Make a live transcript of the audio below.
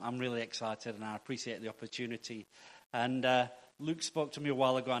I'm really excited and I appreciate the opportunity. And Luke spoke to me a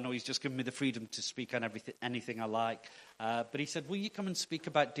while ago. I know he's just given me the freedom to speak on anything I like. But he said, will you come and speak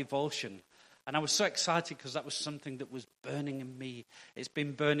about devotion? And I was so excited because that was something that was burning in me. It's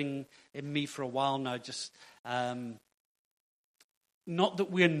been burning in me for a while now. Just not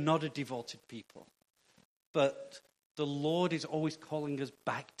that we're not a devoted people, but the Lord is always calling us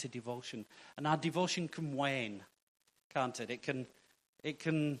back to devotion. And our devotion can wane, can't it? It can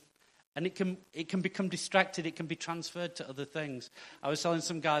become distracted. It can be transferred to other things. I was telling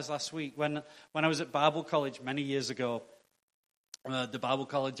some guys last week when I was at Bible college many years ago. The Bible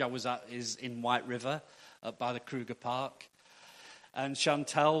college I was at is in White River, up by the Kruger Park. And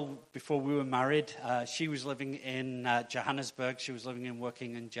Chantel, before we were married, she was living in Johannesburg. She was living and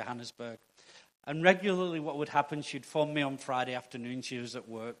working in Johannesburg. And regularly what would happen, she'd phone me on Friday afternoon. She was at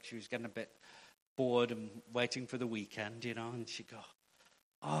work. She was getting a bit bored and waiting for the weekend, and she'd go,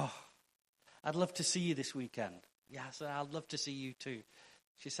 oh, I'd love to see you this weekend. Yeah, I said, I'd love to see you too.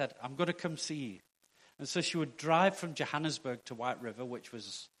 She said, I'm going to come see you. And so she would drive from Johannesburg to White River, which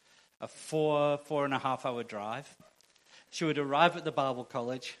was a 4.5 hour drive. She would arrive at the Bible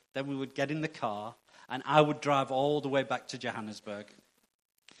college, then we would get in the car, and I would drive all the way back to Johannesburg.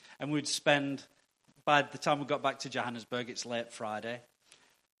 And we'd spend, by the time we got back to Johannesburg, it's late Friday.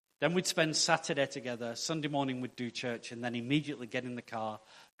 Then we'd spend Saturday together. Sunday morning we'd do church, and then immediately get in the car,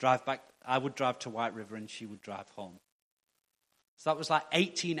 drive back. I would drive to White River, and she would drive home. So that was like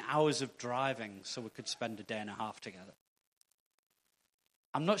 18 hours of driving, so we could spend a day and a half together.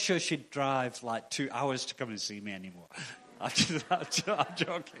 I'm not sure she'd drive like 2 hours to come and see me anymore. I'm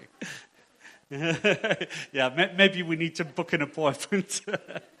joking. Yeah, maybe we need to book an appointment.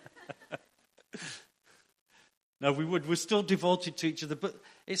 No, we would. We're still devoted to each other. But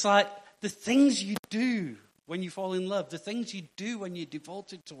it's like the things you do when you fall in love, the things you do when you're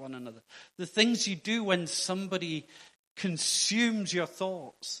devoted to one another, the things you do when somebody consumes your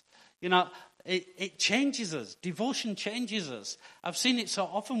thoughts. It changes us. Devotion changes us. I've seen it so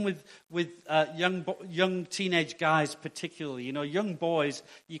often with young teenage guys particularly. Young boys,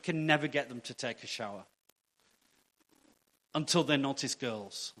 you can never get them to take a shower until they notice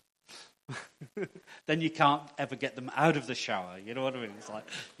girls. Then you can't ever get them out of the shower. You know what I mean? It's like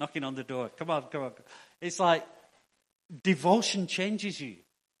knocking on the door. Come on. It's like devotion changes you.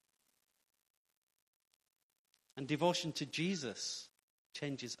 And devotion to Jesus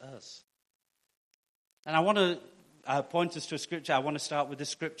changes us. And I want to point us to a scripture. I want to start with a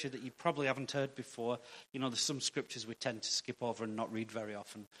scripture that you probably haven't heard before. There's some scriptures we tend to skip over and not read very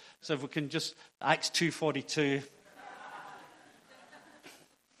often. So if we can just, Acts 2:42.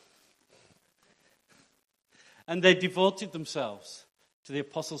 And they devoted themselves to the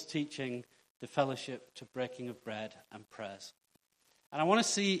apostles' teaching, the fellowship, to breaking of bread and prayers. And I want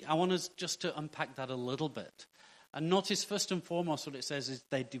us just to unpack that a little bit. And notice first and foremost what it says is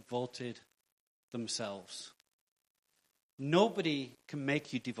they devoted themselves. Nobody can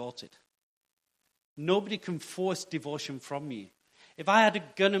make you devoted. Nobody can force devotion from you. If I had a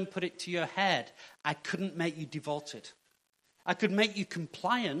gun and put it to your head, I couldn't make you devoted. I could make you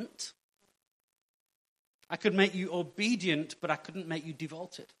compliant. I could make you obedient, but I couldn't make you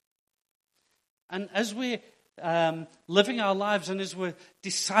devoted. And as we're living our lives and as we're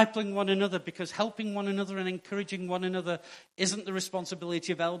discipling one another, because helping one another and encouraging one another isn't the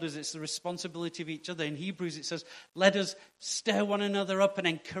responsibility of elders, it's the responsibility of each other. In Hebrews it says, let us stir one another up and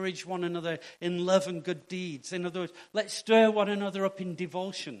encourage one another in love and good deeds. In other words, let's stir one another up in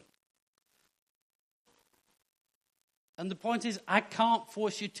devotion. And the point is, I can't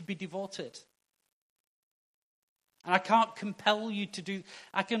force you to be devoted. And I can't compel you to do.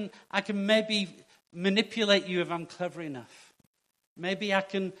 I can maybe manipulate you if I'm clever enough. Maybe I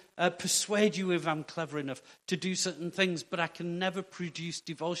can persuade you if I'm clever enough to do certain things, but I can never produce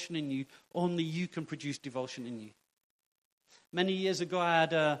devotion in you. Only you can produce devotion in you. Many years ago, I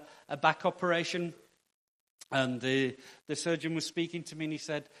had a back operation, and the surgeon was speaking to me, and he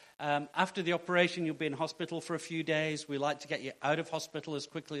said, after the operation, you'll be in hospital for a few days. We like to get you out of hospital as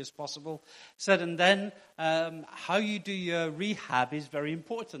quickly as possible. He said, and then how you do your rehab is very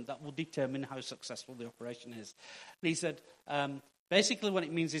important. That will determine how successful the operation is. And he said, basically what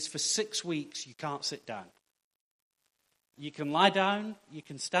it means is for 6 weeks, you can't sit down. You can lie down, you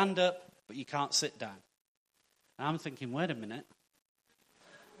can stand up, but you can't sit down. And I'm thinking, wait a minute.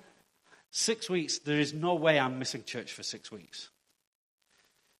 6 weeks, there is no way I'm missing church for 6 weeks.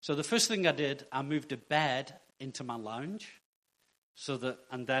 So the first thing I did, I moved a bed into my lounge,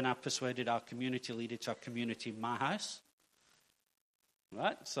 and then I persuaded our community leader to have community in my house.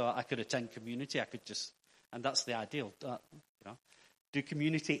 Right? So I could attend community, and that's the ideal. do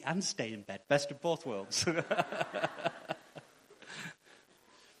community and stay in bed. Best of both worlds.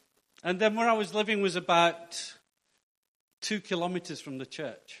 And then where I was living was about 2 kilometers from the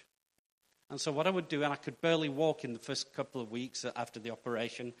church. And so what I would do, and I could barely walk in the first couple of weeks after the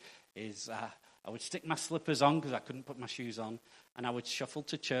operation, is I would stick my slippers on because I couldn't put my shoes on, and I would shuffle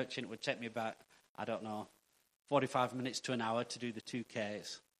to church, and it would take me about, 45 minutes to an hour to do the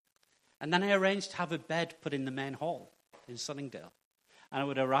 2Ks. And then I arranged to have a bed put in the main hall in Sunningdale. And I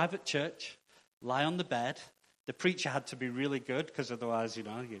would arrive at church, lie on the bed. The preacher had to be really good because otherwise, And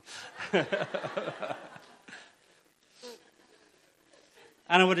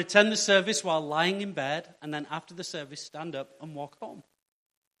I would attend the service while lying in bed, and then after the service, stand up and walk home.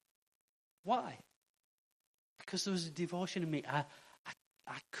 Why? Because there was a devotion in me. I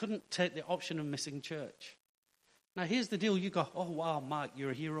couldn't take the option of missing church. Now, here's the deal. You go, oh, wow, Mark,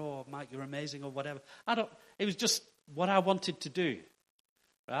 you're a hero, or Mark, you're amazing, or whatever. It was just what I wanted to do.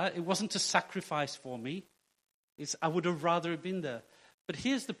 Right? It wasn't a sacrifice for me. I would have rather have been there. But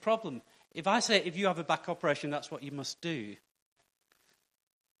here's the problem. If I say, if you have a back operation, that's what you must do,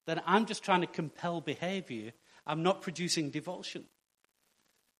 then I'm just trying to compel behavior. I'm not producing devotion.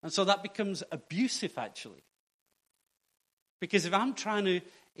 And so that becomes abusive, actually. Because if I'm trying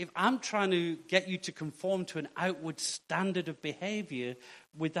to get you to conform to an outward standard of behavior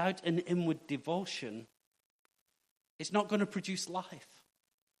without an inward devotion, it's not going to produce life.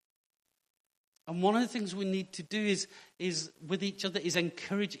 And one of the things we need to do is with each other is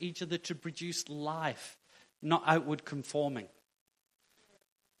encourage each other to produce life, not outward conforming.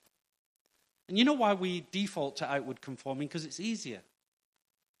 And you know why we default to outward conforming? Because it's easier.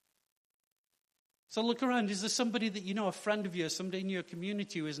 So look around. Is there somebody that you know, a friend of yours, somebody in your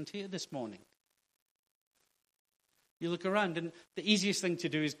community who isn't here this morning? You look around, and the easiest thing to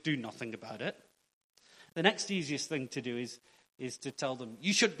do is do nothing about it. The next easiest thing to do is to tell them,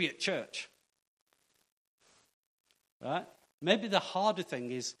 you should be at church. Right? Maybe the harder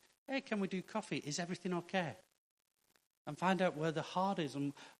thing is, hey, can we do coffee? Is everything okay? And find out where the heart is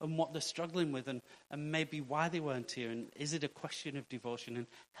and what they're struggling with and maybe why they weren't here. And is it a question of devotion and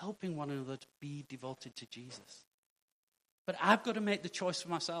helping one another to be devoted to Jesus? But I've got to make the choice for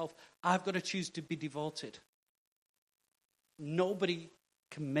myself. I've got to choose to be devoted. Nobody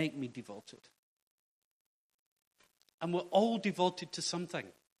can make me devoted. And we're all devoted to something.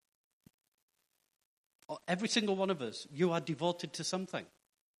 Every single one of us, you are devoted to something.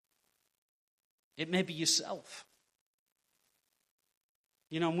 It may be yourself.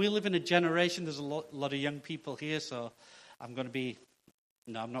 And we live in a generation, there's a lot of young people here, so I'm not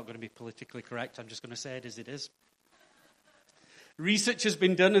going to be politically correct. I'm just going to say it as it is. Research has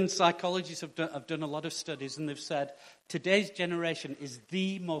been done, and psychologists have done a lot of studies, and they've said today's generation is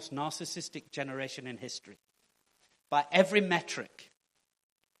the most narcissistic generation in history. By every metric.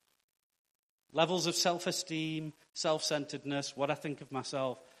 Levels of self-esteem, self-centeredness, what I think of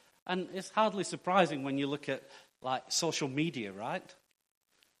myself. And it's hardly surprising when you look at social media, right?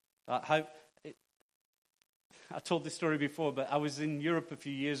 I told this story before, but I was in Europe a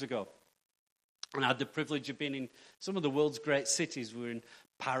few years ago. And I had the privilege of being in some of the world's great cities. We were in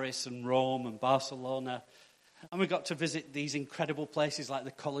Paris and Rome and Barcelona. And we got to visit these incredible places like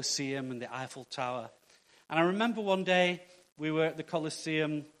the Colosseum and the Eiffel Tower. And I remember one day we were at the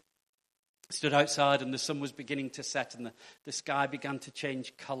Colosseum, stood outside, and the sun was beginning to set, and the sky began to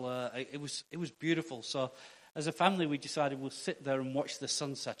change color. It was beautiful. So as a family, we decided we'll sit there and watch the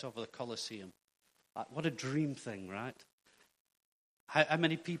sunset over the Colosseum. What a dream thing, right? How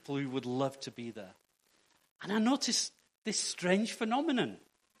many people who would love to be there? And I noticed this strange phenomenon.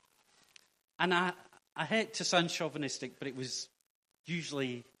 And I hate to sound chauvinistic, but it was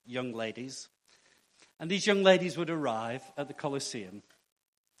usually young ladies. And these young ladies would arrive at the Colosseum,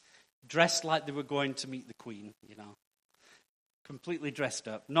 dressed like they were going to meet the Queen, completely dressed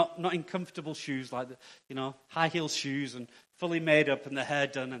up, not in comfortable shoes, like high heel shoes, and fully made up and the hair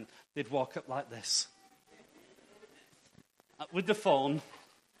done, and they'd walk up like this with the phone,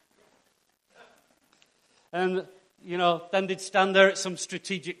 and then they'd stand there at some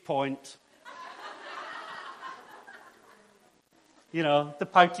strategic point, the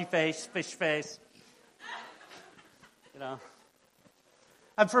pouty face, fish face,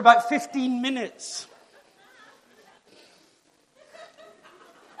 and for about 15 minutes,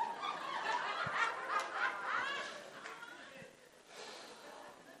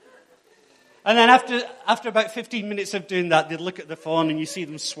 and then after about 15 minutes of doing that, they'd look at the phone and you see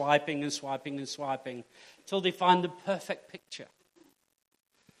them swiping and swiping and swiping till they find the perfect picture.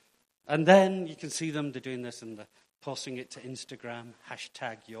 And then you can see them, they're doing this and they're posting it to Instagram,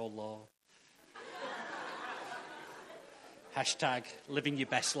 #YOLO. Hashtag living your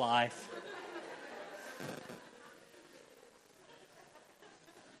best life.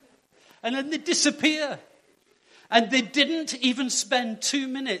 And then they disappear. And they didn't even spend 2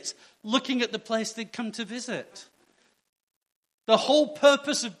 minutes looking at the place they'd come to visit. The whole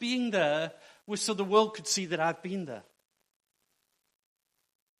purpose of being there was so the world could see that I've been there.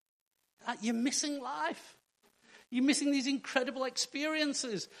 You're missing life. You're missing these incredible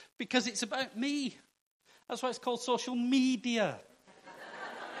experiences because it's about me. That's why it's called social media.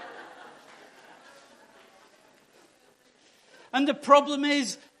 And the problem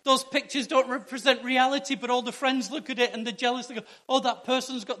is, those pictures don't represent reality, but all the friends look at it and they're jealous. They go, oh, that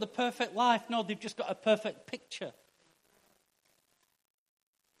person's got the perfect life. No, they've just got a perfect picture.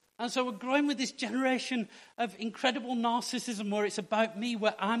 And so we're growing with this generation of incredible narcissism where it's about me,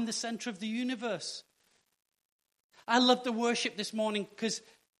 where I'm the center of the universe. I love the worship this morning because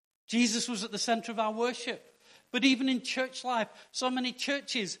Jesus was at the center of our worship. But even in church life, so many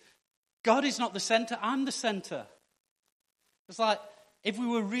churches, God is not the center, I'm the center. It's like, if we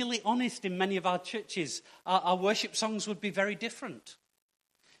were really honest in many of our churches, our worship songs would be very different.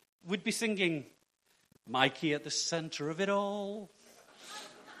 We'd be singing, Mikey at the center of it all.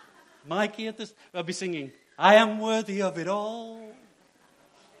 Mikey at the... I'd be singing, I am worthy of it all.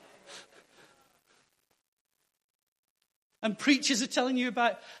 And preachers are telling you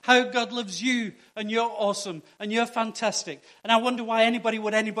about how God loves you and you're awesome and you're fantastic. And I wonder why anybody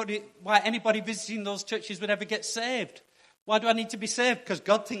visiting those churches would ever get saved. Why do I need to be saved? Because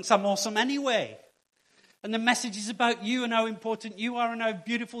God thinks I'm awesome anyway. And the message is about you and how important you are and how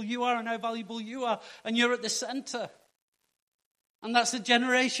beautiful you are and how valuable you are. And you're at the center. And that's the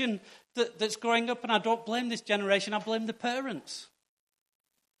generation that's growing up. And I don't blame this generation. I blame the parents.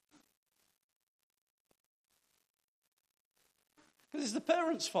 Because it's the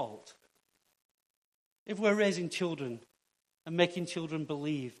parents' fault. If we're raising children and making children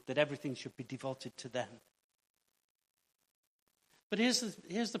believe that everything should be devoted to them. But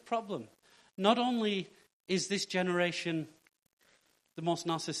here's the problem. Not only is this generation the most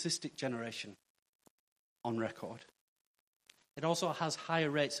narcissistic generation on record, it also has higher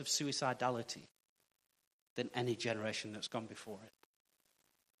rates of suicidality than any generation that's gone before it.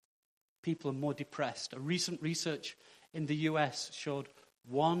 People are more depressed. A recent research in the US showed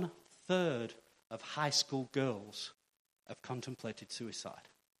 1/3 of high school girls have contemplated suicide.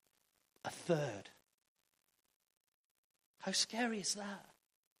 1/3. How scary is that?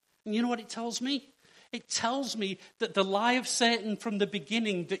 And you know what it tells me? It tells me that the lie of Satan from the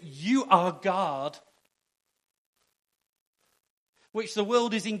beginning, that you are God, which the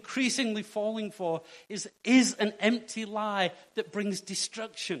world is increasingly falling for, is an empty lie that brings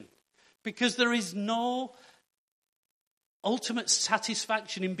destruction. Because there is no ultimate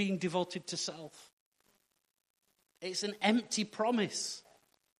satisfaction in being devoted to self. It's an empty promise.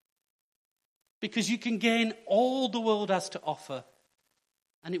 Because you can gain all the world has to offer,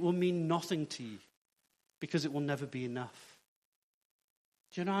 and it will mean nothing to you, because it will never be enough.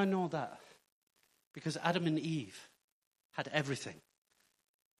 Do you know how I know that? Because Adam and Eve had everything.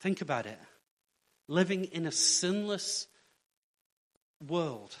 Think about it. Living in a sinless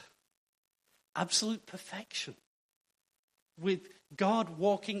world. Absolute perfection. With God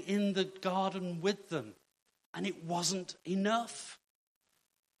walking in the garden with them. And it wasn't enough.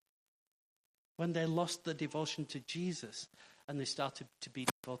 When they lost their devotion to Jesus and they started to be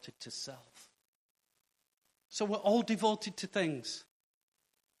devoted to self. So we're all devoted to things.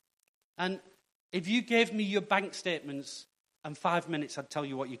 And if you gave me your bank statements and 5 minutes, I'd tell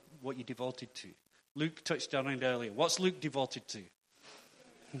you what you're devoted to. Luke touched on it earlier. What's Luke devoted to?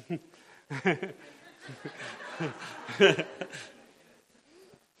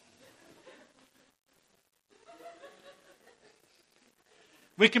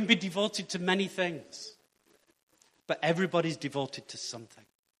 We can be devoted to many things, but everybody's devoted to something.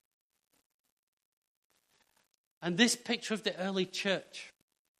 And this picture of the early church,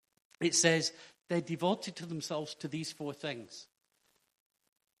 it says they devoted to themselves to these 4 things.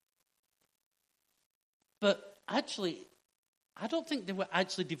 But actually, I don't think they were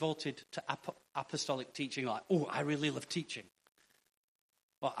actually devoted to apostolic teaching, like, oh, I really love teaching.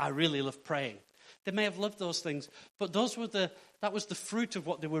 Or I really love praying. They may have loved those things, but that was the fruit of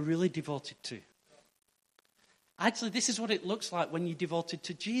what they were really devoted to. Actually, this is what it looks like when you're devoted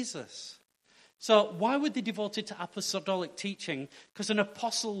to Jesus. So why would they be devoted to apostolic teaching? Because an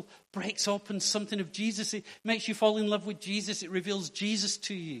apostle breaks open something of Jesus. It makes you fall in love with Jesus. It reveals Jesus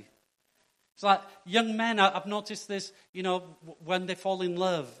to you. It's like young men, I've noticed this, when they fall in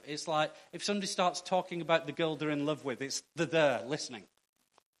love, it's like if somebody starts talking about the girl they're in love with, they're there listening.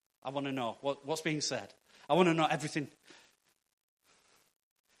 I want to know what's being said. I want to know everything.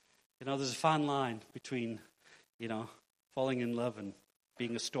 You know, there's a fine line between, falling in love and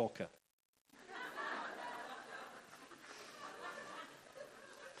being a stalker.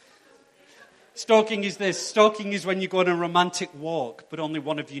 Stalking is this. Stalking is when you go on a romantic walk, but only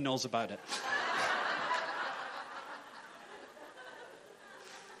one of you knows about it.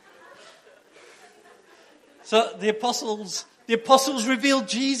 So the apostles revealed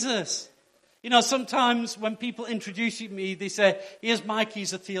Jesus. You know, sometimes when people introduce me, they say, here's Mike,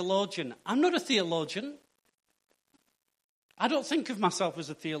 he's a theologian. I'm not a theologian. I don't think of myself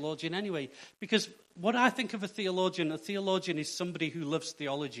as a theologian anyway, because what I think of a theologian is somebody who loves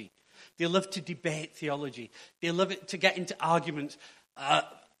theology. They love to debate theology. They love it to get into arguments,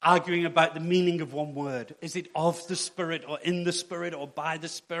 arguing about the meaning of one word. Is it of the Spirit or in the Spirit or by the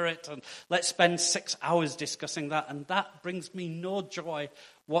Spirit? And let's spend 6 hours discussing that. And that brings me no joy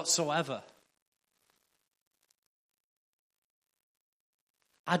whatsoever.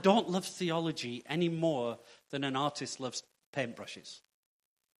 I don't love theology any more than an artist loves paintbrushes.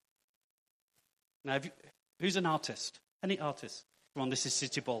 Now, who's an artist? Any artist? Come on, this is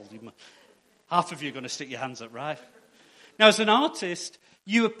City Bowl. Half of you are going to stick your hands up, right? Now, as an artist,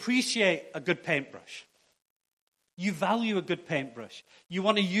 you appreciate a good paintbrush. You value a good paintbrush. You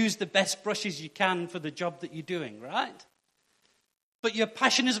want to use the best brushes you can for the job that you're doing, right? But your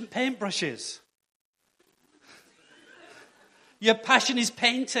passion isn't paintbrushes. Your passion is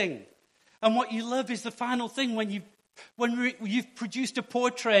painting. And what you love is the final thing when you've produced a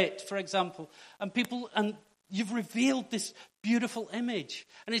portrait, for example, and you've revealed this beautiful image.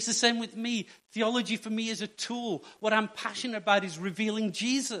 And it's the same with me. Theology for me is a tool. What I'm passionate about is revealing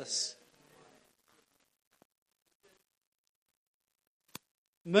Jesus.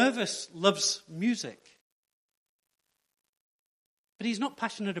 Mervis loves music. But he's not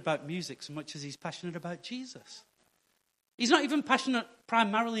passionate about music so much as he's passionate about Jesus. He's not even passionate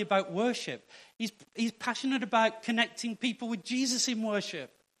primarily about worship. He's passionate about connecting people with Jesus in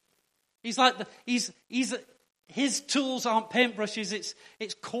worship. He's like his tools aren't paintbrushes,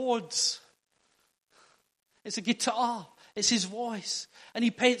 it's chords. It's a guitar. It's his voice. And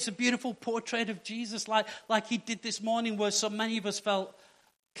he paints a beautiful portrait of Jesus like he did this morning, where so many of us felt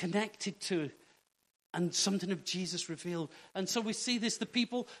connected to and something of Jesus revealed. And so we see this. The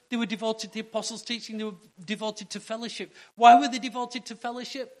people, they were devoted to the apostles' teaching. They were devoted to fellowship. Why were they devoted to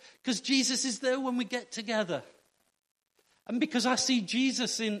fellowship? Because Jesus is there when we get together. And because I see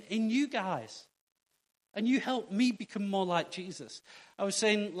Jesus in you guys. And you help me become more like Jesus. I was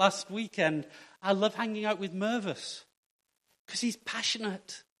saying last weekend, I love hanging out with Mervis. Because he's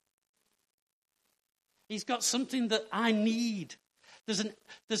passionate. He's got something that I need.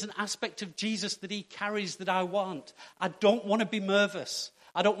 There's an aspect of Jesus that he carries that I want. I don't want to be Mervis.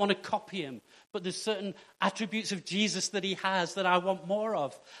 I don't want to copy him. But there's certain attributes of Jesus that he has that I want more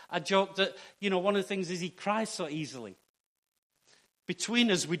of. I joke that, one of the things is he cries so easily. Between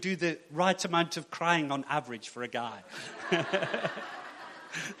us, we do the right amount of crying on average for a guy.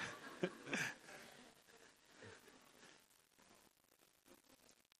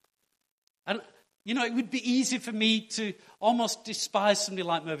 And it would be easy for me to almost despise somebody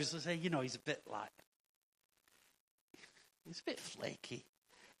like Mervis and say, he's a bit flaky.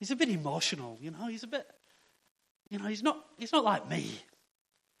 He's a bit emotional, he's a bit, he's not like me.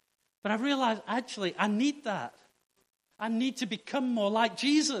 But I realized, actually, I need that. I need to become more like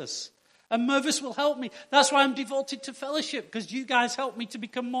Jesus. And Mervis will help me. That's why I'm devoted to fellowship, because you guys help me to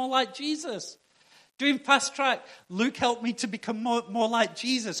become more like Jesus. Doing Fast Track, Luke helped me to become more like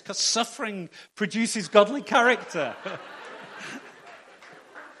Jesus, because suffering produces godly character.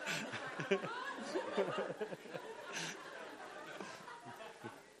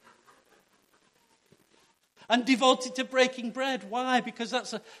 And devoted to breaking bread. Why? Because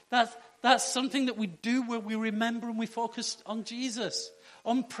that's something that we do where we remember and we focus on Jesus.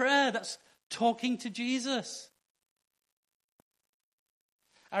 On prayer, that's talking to Jesus.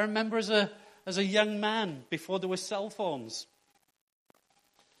 I remember as a young man, before there were cell phones.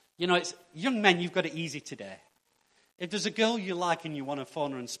 It's young men, you've got it easy today. If there's a girl you like and you want to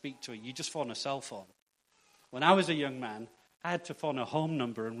phone her and speak to her, you just phone a cell phone. When I was a young man, I had to phone a home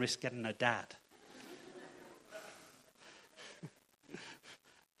number and risk getting a dad.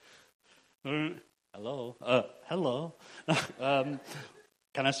 Hello. Hello. Can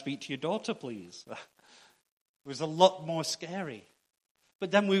I speak to your daughter, please? It was a lot more scary. But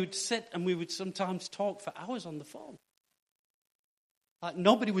then we would sit and we would sometimes talk for hours on the phone. Like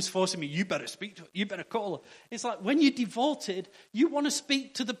nobody was forcing me, you better speak to her, you better call her. It's like when you're devoted, you want to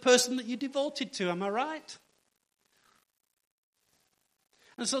speak to the person that you're devoted to, am I right?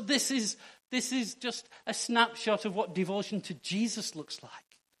 And so this is just a snapshot of what devotion to Jesus looks like.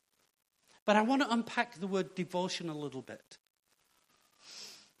 But I want to unpack the word devotion a little bit.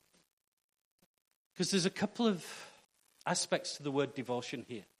 Because there's a couple of aspects to the word devotion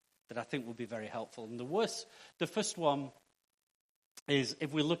here that I think will be very helpful. And the first one is,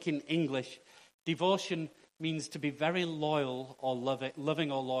 if we look in English, devotion means to be very loyal or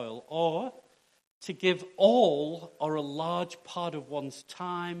loving or loyal, or to give all or a large part of one's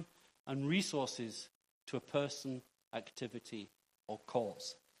time and resources to a person, activity, or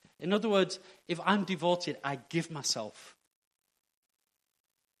cause. In other words, if I'm devoted, I give myself.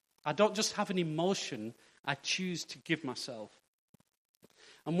 I don't just have an emotion, I choose to give myself.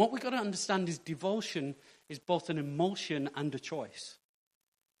 And what we've got to understand is devotion is both an emotion and a choice.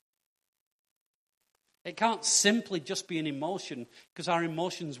 It can't simply just be an emotion, because our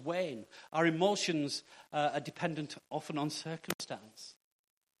emotions wane. Our emotions are dependent often on circumstance.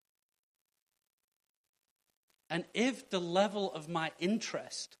 And if the level of my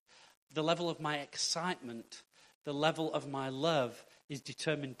interest, the level of my excitement, the level of my love is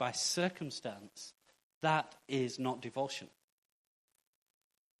determined by circumstance, that is not devotion.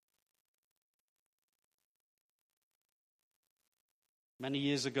 Many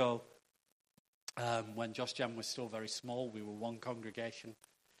years ago, when Josh Jam was still very small, we were one congregation,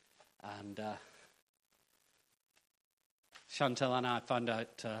 and Chantel and I found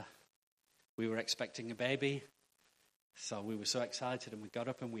out we were expecting a baby, so we were so excited, and we got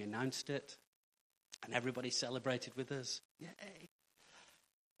up and we announced it, and everybody celebrated with us. Yay!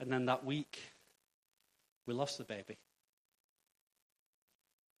 And then that week, we lost the baby.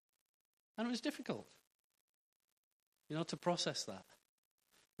 And it was difficult, to process that.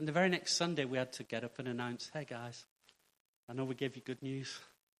 And the very next Sunday, we had to get up and announce, hey guys, I know we gave you good news.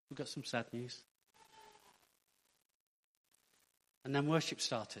 We've got some sad news. And then worship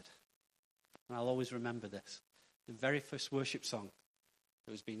started. And I'll always remember this. The very first worship song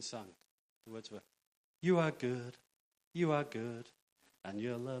that was being sung, the words were, you are good, and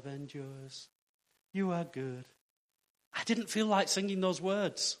your love endures. You are good. I didn't feel like singing those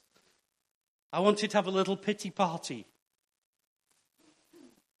words. I wanted to have a little pity party.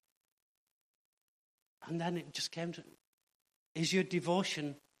 And then it just came to, is your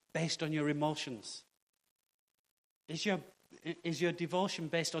devotion based on your emotions? Is your devotion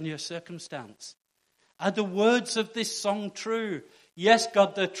based on your circumstance? Are the words of this song true? Yes,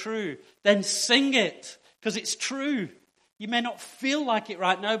 God, they're true. Then sing it, because it's true. You may not feel like it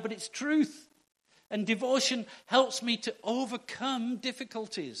right now, but it's truth. And devotion helps me to overcome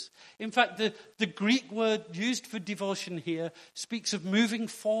difficulties. In fact, the Greek word used for devotion here speaks of moving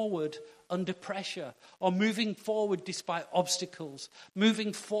forward under pressure, or moving forward despite obstacles,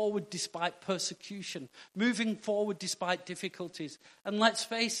 moving forward despite persecution, moving forward despite difficulties. And let's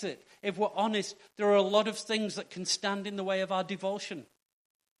face it, if we're honest, there are a lot of things that can stand in the way of our devotion.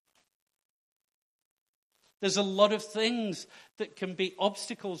 There's a lot of things that can be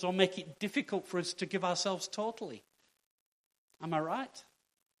obstacles or make it difficult for us to give ourselves totally. Am I right?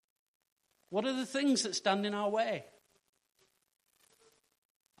 What are the things that stand in our way?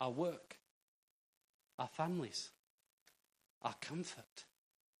 Our work, our families, our comfort,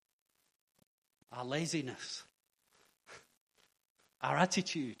 our laziness, our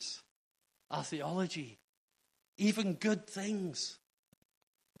attitudes, our theology, even good things.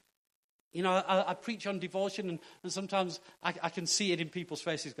 I preach on devotion, and sometimes I can see it in people's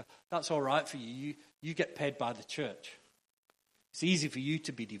faces. Go, that's all right for you. You get paid by the church. It's easy for you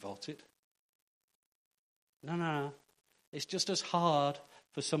to be devoted. No. It's just as hard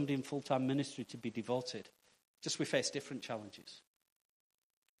for somebody in full-time ministry to be devoted. Just we face different challenges.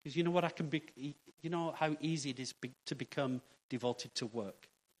 Because you know what you know how easy it is to become devoted to work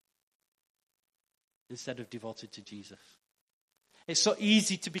instead of devoted to Jesus. It's so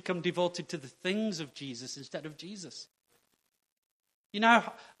easy to become devoted to the things of Jesus instead of Jesus. You know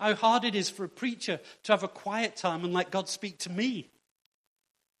how hard it is for a preacher to have a quiet time and let God speak to me.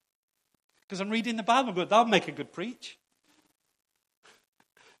 Because I'm reading the Bible, but that'll make a good preach.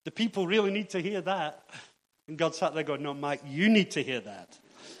 The people really need to hear that. And God sat there going, no, Mike, you need to hear that.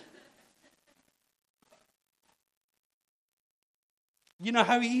 You know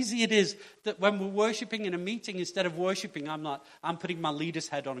how easy it is that when we're worshiping in a meeting, instead of worshiping, I'm putting my leader's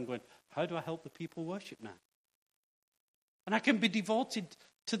head on and going, how do I help the people worship now? And I can be devoted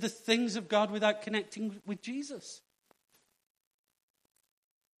to the things of God without connecting with Jesus.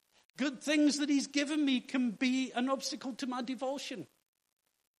 Good things that he's given me can be an obstacle to my devotion.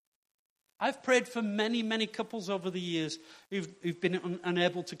 I've prayed for many, many couples over the years who've been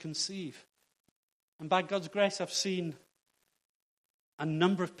unable to conceive. And by God's grace, I've seen a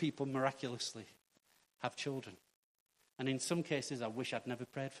number of people miraculously have children. And in some cases, I wish I'd never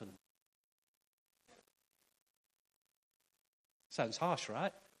prayed for them. Sounds harsh,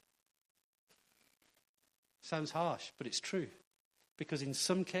 right? Sounds harsh, but it's true. Because in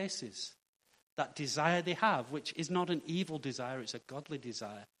some cases, that desire they have, which is not an evil desire, it's a godly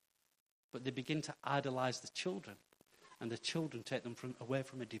desire, but they begin to idolize the children, and the children take them away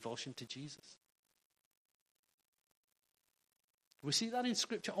from a devotion to Jesus. We see that in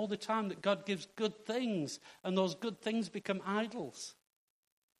Scripture all the time, that God gives good things, and those good things become idols.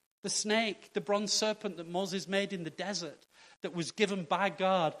 The snake, the bronze serpent that Moses made in the desert, that was given by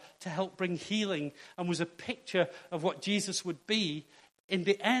God to help bring healing and was a picture of what Jesus would be, in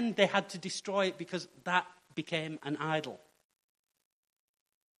the end they had to destroy it because that became an idol.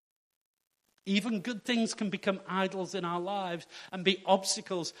 Even good things can become idols in our lives and be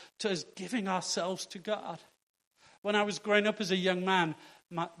obstacles to us giving ourselves to God. When I was growing up as a young man,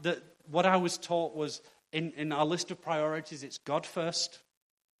 what I was taught was in our list of priorities, it's God first,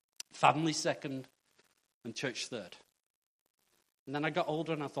 family second, and church third. And then I got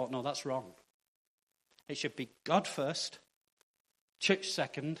older and I thought, no, that's wrong. It should be God first, church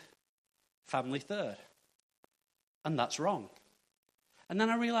second, family third. And that's wrong. And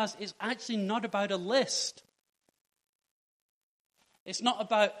then I realized it's actually not about a list. It's not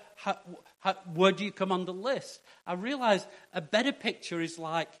about where do you come on the list. I realized a better picture is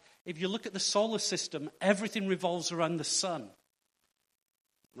like, if you look at the solar system, everything revolves around the sun.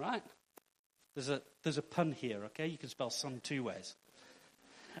 Right? There's a pun here, okay? You can spell sun 2 ways.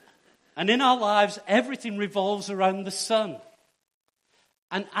 And in our lives, everything revolves around the sun.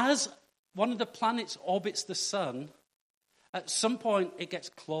 And as one of the planets orbits the sun, at some point it gets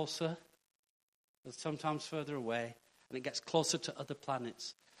closer, and sometimes further away, and it gets closer to other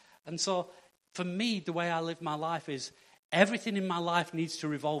planets. And so, for me, the way I live my life is everything in my life needs to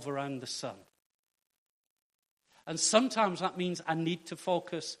revolve around the sun. And sometimes that means I need to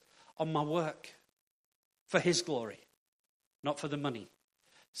focus on my work for His glory, not for the money.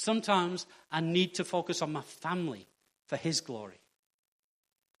 Sometimes I need to focus on my family for His glory.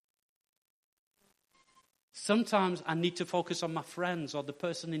 Sometimes I need to focus on my friends or the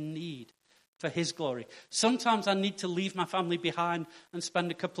person in need for His glory. Sometimes I need to leave my family behind and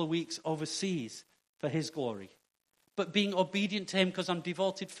spend a couple of weeks overseas for His glory. But being obedient to Him because I'm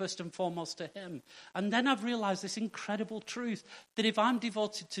devoted first and foremost to Him. And then I've realized this incredible truth that if I'm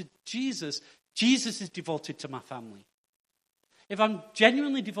devoted to Jesus, Jesus is devoted to my family. If I'm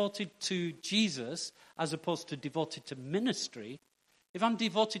genuinely devoted to Jesus as opposed to devoted to ministry, if I'm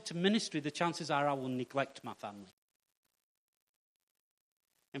devoted to ministry, the chances are I will neglect my family.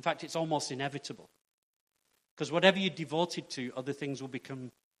 In fact, it's almost inevitable. Because whatever you're devoted to, other things will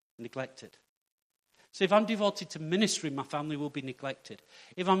become neglected. So if I'm devoted to ministry, my family will be neglected.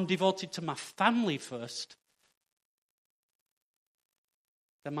 If I'm devoted to my family first,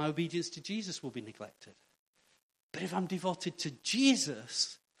 then my obedience to Jesus will be neglected. But if I'm devoted to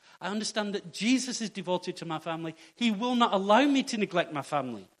Jesus, I understand that Jesus is devoted to my family. He will not allow me to neglect my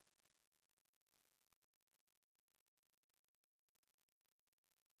family.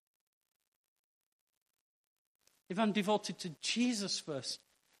 If I'm devoted to Jesus first,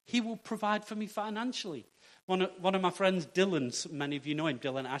 He will provide for me financially. One of my friends, Dylan, many of you know him,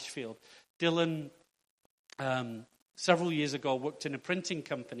 Dylan Ashfield. Dylan, several years ago, worked in a printing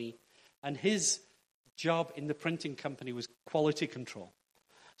company, and his job in the printing company was quality control.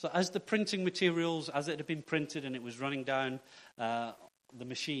 So as the printing materials, as it had been printed and it was running down the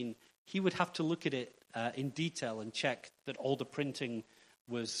machine, he would have to look at it in detail and check that all the printing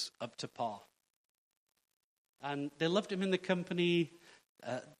was up to par. And they loved him in the company.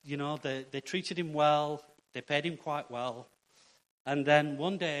 They treated him well. They paid him quite well. And then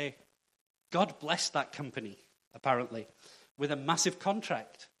one day, God blessed that company, apparently, with a massive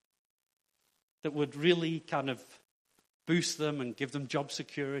contract that would really kind of boost them and give them job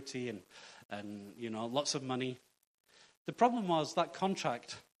security and lots of money. The problem was that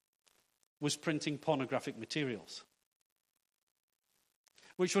contract was printing pornographic materials,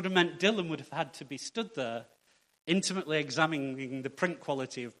 which would have meant Dylan would have had to be stood there intimately examining the print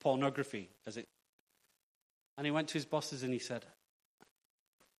quality of pornography. And he went to his bosses and he said,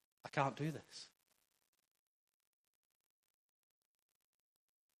 I can't do this.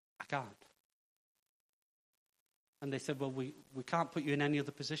 I can't. And they said, well, we can't put you in any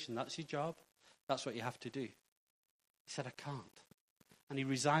other position. That's your job. That's what you have to do. He said, I can't. And he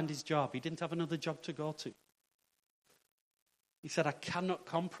resigned his job. He didn't have another job to go to. He said, I cannot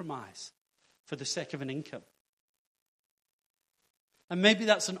compromise for the sake of an income. And maybe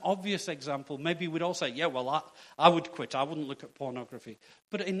that's an obvious example. Maybe we'd all say, yeah, well, I would quit. I wouldn't look at pornography.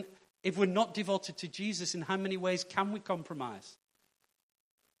 But if we're not devoted to Jesus, in how many ways can we compromise?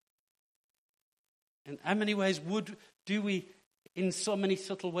 In how many ways do we in so many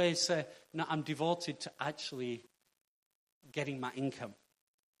subtle ways say, no, I'm devoted to actually getting my income.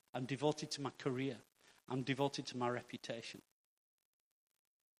 I'm devoted to my career. I'm devoted to my reputation.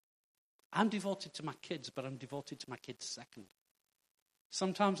 I'm devoted to my kids, but I'm devoted to my kids second.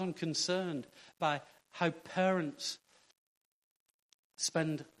 Sometimes I'm concerned by how parents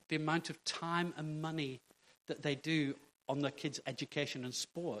spend the amount of time and money that they do on their kids' education and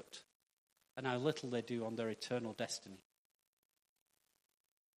sport, and how little they do on their eternal destiny.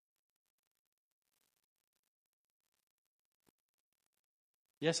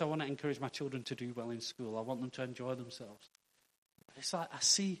 Yes, I want to encourage my children to do well in school. I want them to enjoy themselves. But it's like I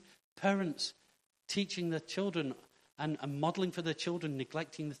see parents teaching their children and modeling for their children,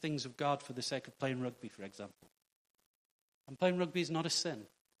 neglecting the things of God for the sake of playing rugby, for example. And playing rugby is not a sin.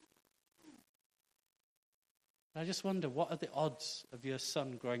 I just wonder, what are the odds of your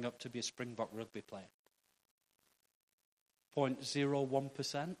son growing up to be a Springbok rugby player?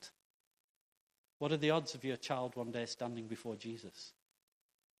 0.01%? What are the odds of your child one day standing before Jesus?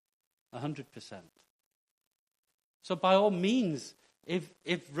 100%. So by all means, if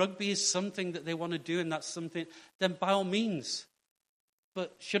rugby is something that they want to do and that's something, then by all means.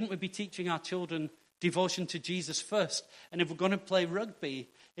 But shouldn't we be teaching our children devotion to Jesus first? And if we're going to play rugby,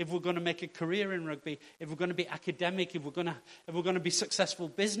 if we're going to make a career in rugby, if we're going to be academic, if we're going to be successful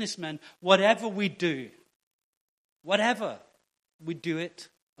businessmen, whatever we do it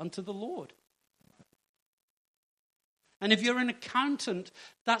unto the Lord. And if you're an accountant,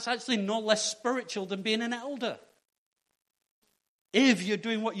 that's actually no less spiritual than being an elder. If you're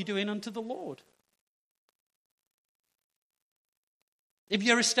doing what you're doing unto the Lord. If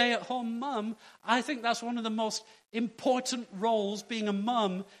you're a stay-at-home mum, I think that's one of the most important roles. Being a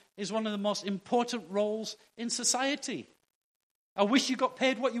mum is one of the most important roles in society. I wish you got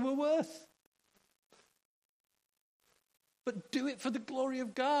paid what you were worth. But do it for the glory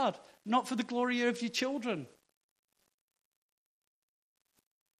of God, not for the glory of your children.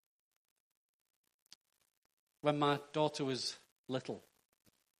 When my daughter was little,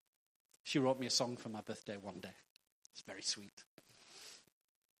 she wrote me a song for my birthday one day. It's very sweet.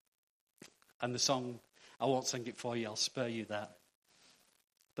 And the song, I won't sing it for you, I'll spare you that.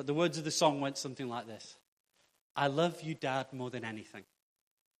 But the words of the song went something like this. I love you, Dad, more than anything.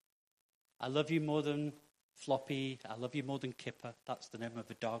 I love you more than Floppy. I love you more than Kipper. That's the name of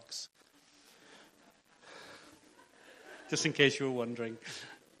the dogs. Just in case you were wondering.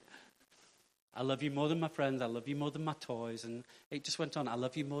 I love you more than my friends. I love you more than my toys. And it just went on. I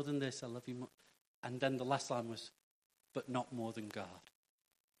love you more than this. I love you more. And then the last line was, but not more than God.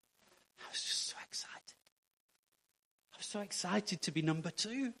 I was just so excited. I was so excited to be number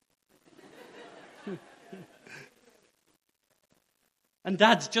 2. And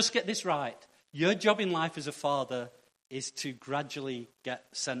dads, just get this right. Your job in life as a father is to gradually get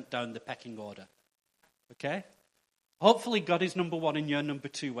sent down the pecking order. Okay? Hopefully God is number 1 and you're number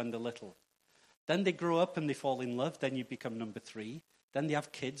 2 when they're little. Then they grow up and they fall in love. Then you become number 3. Then they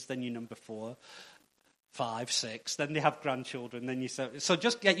have kids. Then you're number 4, 5, 6. Then they have grandchildren. Then you so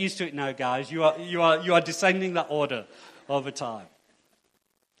just get used to it now, guys. You are descending that order over time.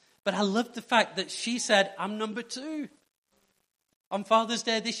 But I love the fact that she said, "I'm number 2." On Father's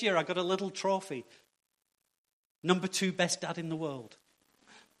Day this year, I got a little trophy. Number 2 best dad in the world.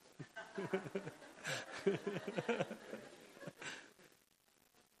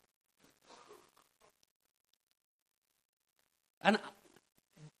 And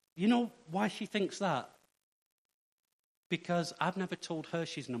you know why she thinks that? Because I've never told her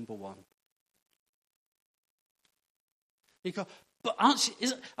she's number 1. You go, but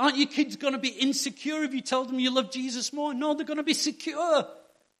aren't your kids going to be insecure if you tell them you love Jesus more? No, they're going to be secure.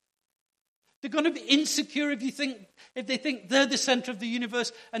 They're going to be insecure if they think they're the center of the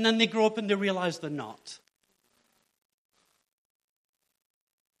universe, and then they grow up and they realize they're not.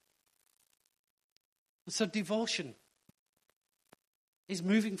 And so devotion is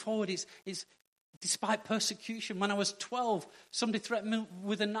moving forward. It's despite persecution. When I was 12, somebody threatened me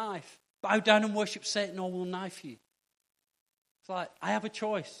with a knife. Bow down and worship Satan or we'll knife you. It's like, I have a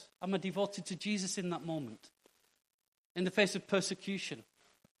choice. Am I devoted to Jesus in that moment? In the face of persecution?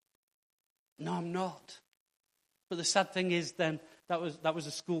 No, I'm not. But the sad thing is then, that was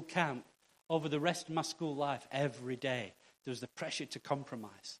a school camp. Over the rest of my school life, every day, there was the pressure to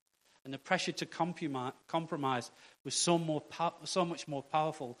compromise. And the pressure to compromise was so much more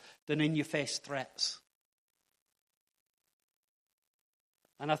powerful than in-your-face threats.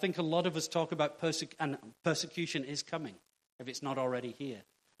 And I think a lot of us talk about persecution is coming, if it's not already here.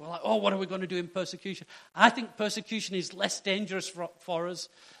 We're like, oh, what are we going to do in persecution? I think persecution is less dangerous for us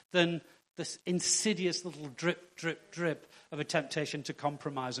than this insidious little drip, drip, drip of a temptation to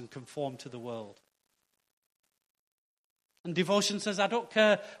compromise and conform to the world. And devotion says, I don't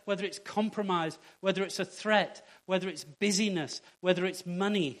care whether it's compromise, whether it's a threat, whether it's busyness, whether it's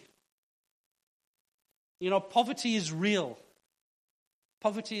money. You know, poverty is real.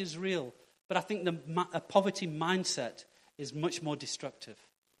 Poverty is real. But I think a poverty mindset is much more destructive.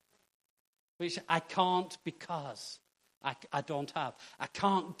 Which I can't because I don't have. I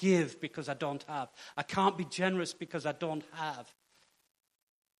can't give because I don't have. I can't be generous because I don't have.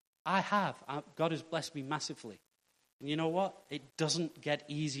 I have. God has blessed me massively. And you know what? It doesn't get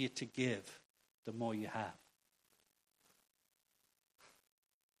easier to give the more you have.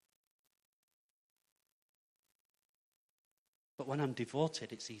 But when I'm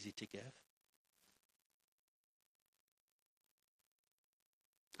devoted, it's easy to give.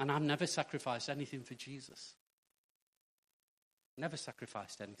 And I've never sacrificed anything for Jesus. Never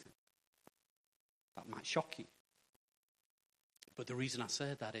sacrificed anything. That might shock you. But the reason I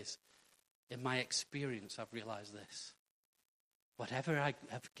say that is, in my experience, I've realized this. Whatever I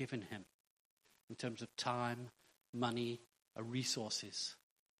have given him, in terms of time, money, or resources,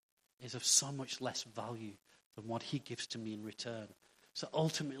 is of so much less value than what he gives to me in return. So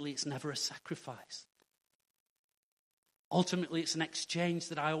ultimately, it's never a sacrifice. Ultimately, it's an exchange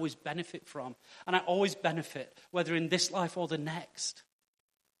that I always benefit from. And I always benefit, whether in this life or the next.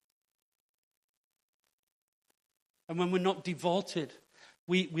 And when we're not devoted,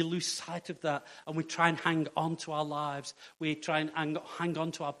 we lose sight of that, and we try and hang on to our lives. We try and hang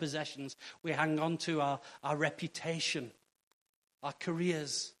on to our possessions. We hang on to our reputation, our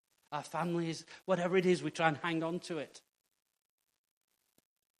careers, our families, whatever it is, we try and hang on to it.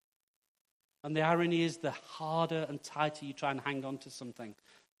 And the irony is, the harder and tighter you try and hang on to something,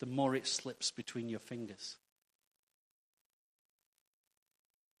 the more it slips between your fingers.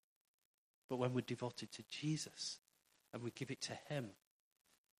 But when we're devoted to Jesus and we give it to him,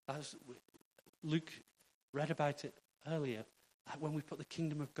 as Luke read about it earlier, when we put the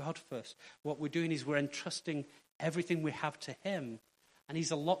kingdom of God first, what we're doing is we're entrusting everything we have to him, and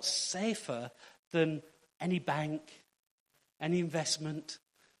he's a lot safer than any bank, any investment.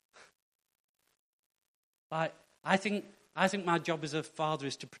 Like, I think my job as a father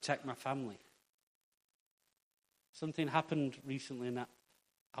is to protect my family. Something happened recently, and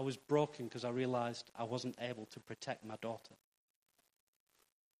I was broken because I realized I wasn't able to protect my daughter.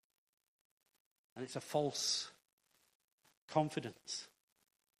 And it's a false confidence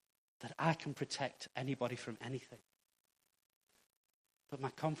that I can protect anybody from anything. But my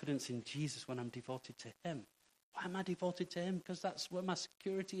confidence in Jesus, when I'm devoted to him. Why am I devoted to him? Because that's where my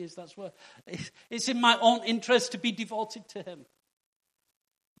security is. That's where it's in my own interest to be devoted to him.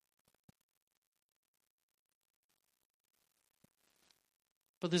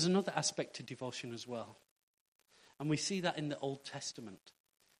 But there's another aspect to devotion as well. And we see that in the Old Testament.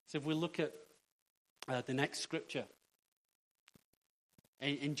 So if we look at the next scripture,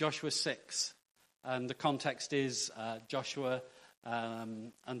 in Joshua 6, and the context is Joshua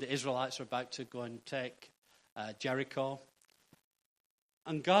and the Israelites are about to go and take Jericho.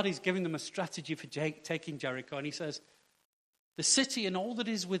 And God is giving them a strategy for taking Jericho. And he says, the city and all that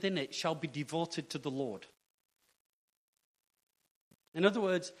is within it shall be devoted to the Lord. In other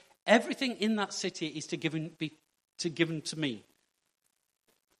words, everything in that city is be given to me.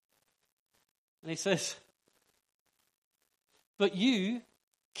 And he says, but you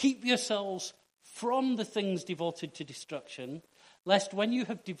keep yourselves from the things devoted to destruction, lest when you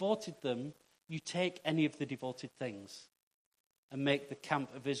have devoted them, you take any of the devoted things and make the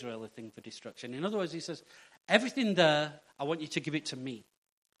camp of Israel a thing for destruction. In other words, he says, everything there, I want you to give it to me.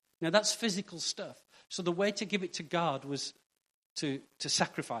 Now, that's physical stuff. So the way to give it to God was to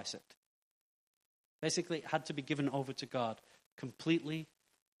sacrifice it. Basically, it had to be given over to God completely,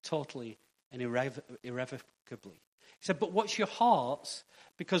 totally, and irrevocably. He said, but what's your hearts?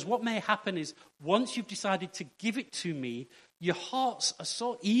 Because what may happen is, once you've decided to give it to me, your hearts are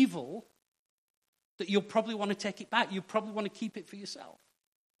so evil that you'll probably want to take it back. You'll probably want to keep it for yourself.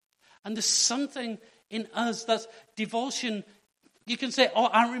 And there's something in us that's devotion. You can say, oh,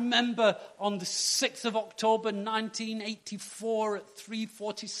 I remember on the 6th of October, 1984 at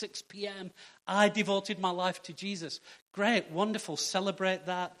 3:46 p.m., I devoted my life to Jesus. Great, wonderful, celebrate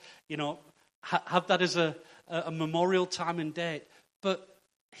that, have that as a memorial time and date. But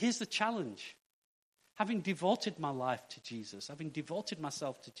here's the challenge. Having devoted my life to Jesus, having devoted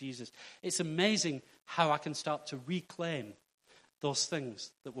myself to Jesus, it's amazing how I can start to reclaim those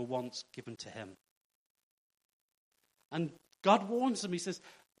things that were once given to him. And God warns them. He says,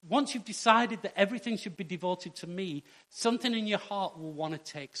 once you've decided that everything should be devoted to me, something in your heart will want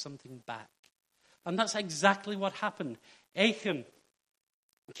to take something back. And that's exactly what happened. Achan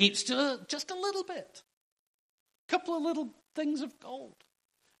keeps just a little bit. A couple of little things of gold.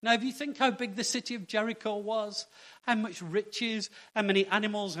 Now, if you think how big the city of Jericho was, how much riches, how many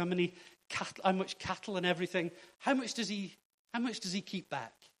animals, how much cattle and everything, how much does he keep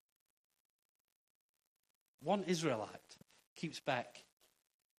back? One Israelite keeps back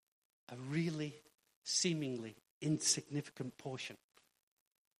a really seemingly insignificant portion.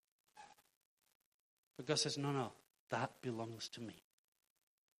 But God says, no, that belongs to me.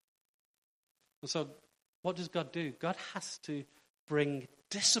 And so what does God do? God has to bring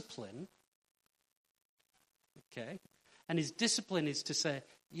discipline. Okay? And his discipline is to say,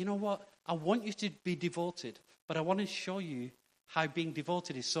 you know what? I want you to be devoted, but I want to show you how being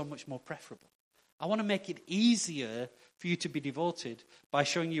devoted is so much more preferable. I want to make it easier for you to be devoted by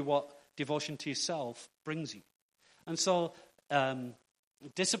showing you what devotion to yourself brings you. And so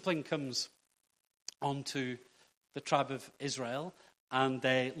discipline comes onto the tribe of Israel, and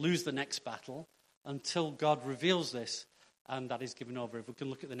they lose the next battle until God reveals this, and that is given over. If we can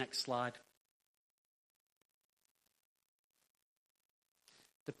look at the next slide.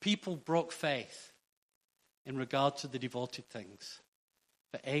 The people broke faith in regard to the devoted things.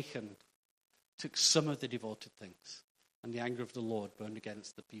 But Achan took some of the devoted things, and the anger of the Lord burned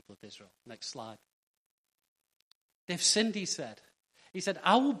against the people of Israel. Next slide. They've sinned, he said. He said,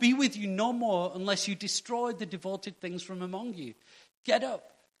 I will be with you no more unless you destroy the devoted things from among you. Get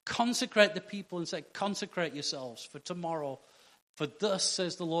up, consecrate the people, and say, consecrate yourselves for tomorrow. For thus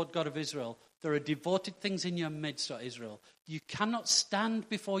says the Lord God of Israel, there are devoted things in your midst, O Israel. You cannot stand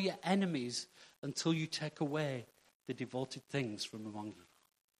before your enemies until you take away the devoted things from among you.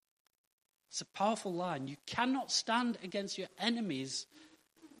 It's a powerful line. You cannot stand against your enemies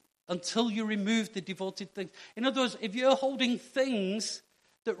until you remove the devoted things. In other words, if you're holding things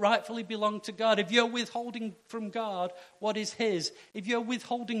that rightfully belong to God, if you're withholding from God what is his, if you're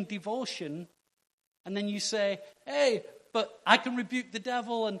withholding devotion, and then you say, hey, but I can rebuke the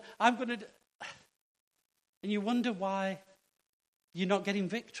devil and I'm going to... And you wonder why you're not getting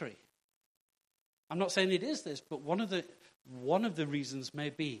victory. I'm not saying it is this, but one of the reasons may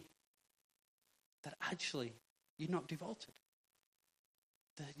be that actually you're not devoted.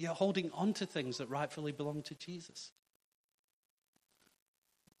 That you're holding on to things that rightfully belong to Jesus.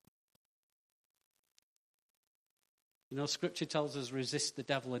 You know, Scripture tells us, resist the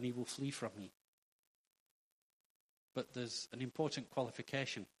devil and he will flee from you. But there's an important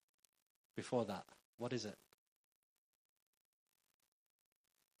qualification before that. What is it?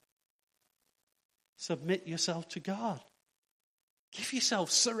 Submit yourself to God. Give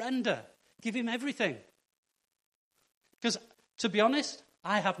yourself, surrender. Give him everything. Because, to be honest,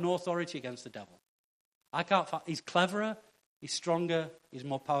 I have no authority against the devil. I can't fight. He's cleverer, he's stronger, he's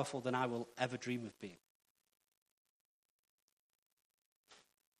more powerful than I will ever dream of being.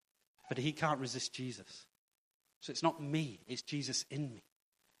 But he can't resist Jesus. So it's not me, it's Jesus in me.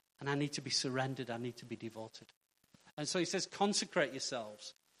 And I need to be surrendered, I need to be devoted. And so he says, consecrate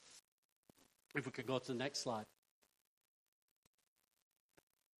yourselves. If we could go to the next slide.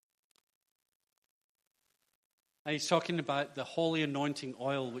 And he's talking about the holy anointing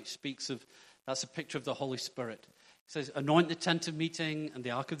oil, which speaks of, that's a picture of the Holy Spirit. He says, anoint the tent of meeting and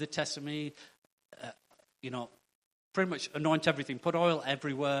the ark of the testimony. Pretty much anoint everything. Put oil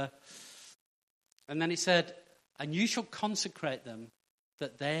everywhere. And then he said, and you shall consecrate them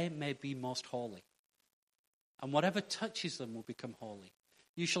that they may be most holy. And whatever touches them will become holy.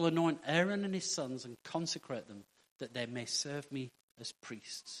 You shall anoint Aaron and his sons and consecrate them that they may serve me as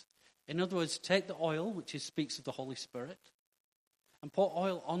priests. In other words, take the oil, which speaks of the Holy Spirit, and pour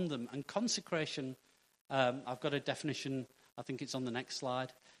oil on them. And consecration, I've got a definition, I think it's on the next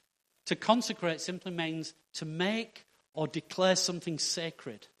slide. To consecrate simply means to make or declare something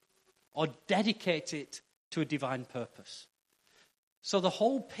sacred or dedicate it to a divine purpose. So the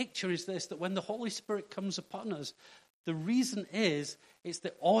whole picture is this, that when the Holy Spirit comes upon us, the reason is it's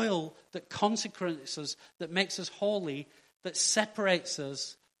the oil that consecrates us, that makes us holy, that separates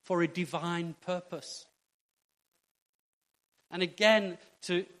us for a divine purpose. And again,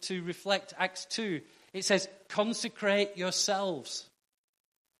 to reflect Acts 2, it says, consecrate yourselves.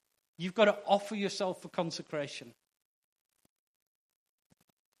 You've got to offer yourself for consecration.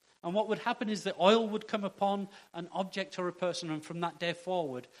 And what would happen is the oil would come upon an object or a person, and from that day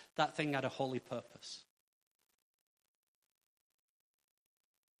forward, that thing had a holy purpose.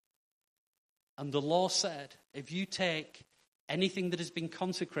 And the law said, if you take anything that has been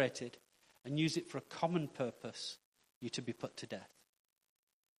consecrated and use it for a common purpose, you're to be put to death.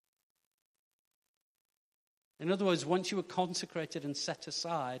 In other words, once you were consecrated and set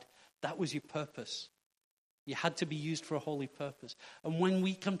aside, that was your purpose. You had to be used for a holy purpose. And when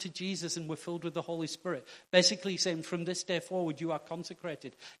we come to Jesus and we're filled with the Holy Spirit, basically saying from this day forward, you are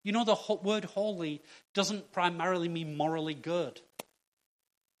consecrated. You know, the word holy doesn't primarily mean morally good.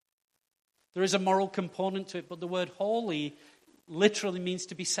 There is a moral component to it, but the word holy literally means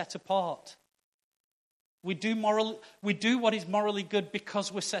to be set apart. We do what is morally good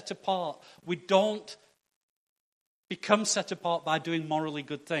because we're set apart. We don't become set apart by doing morally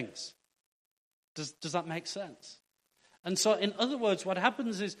good things. Does that make sense? And so, in other words, what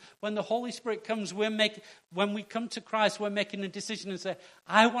happens is when the Holy Spirit comes, when we come to Christ, we're making a decision and say,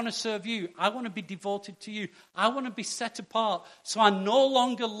 I want to serve you. I want to be devoted to you. I want to be set apart. So I no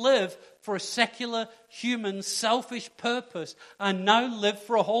longer live for a secular, human, selfish purpose. I now live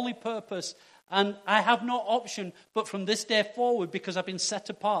for a holy purpose. And I have no option but from this day forward, because I've been set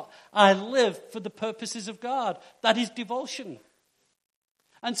apart, I live for the purposes of God. That is devotion.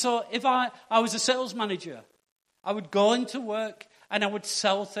 And so if I was a sales manager, I would go into work and I would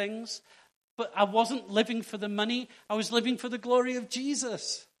sell things, but I wasn't living for the money. I was living for the glory of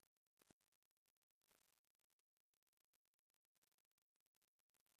Jesus.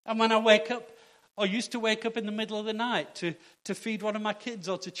 And when I wake up, or used to wake up in the middle of the night to feed one of my kids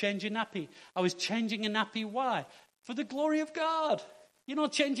or to change a nappy, I was changing a nappy. Why? For the glory of God. You know,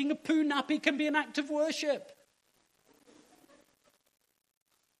 changing a poo nappy can be an act of worship.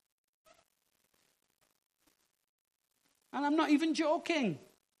 And I'm not even joking.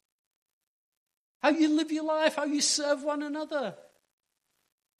 How you live your life, how you serve one another.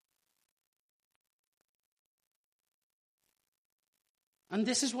 And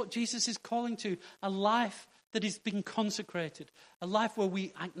this is what Jesus is calling to, a life that is being consecrated, a life where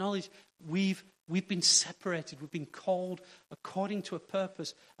we acknowledge we've been separated, we've been called according to a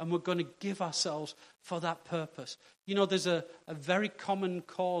purpose, and we're going to give ourselves for that purpose. You know, there's a very common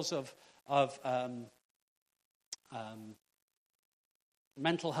cause of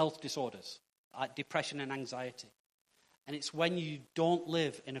mental health disorders, like depression and anxiety. And it's when you don't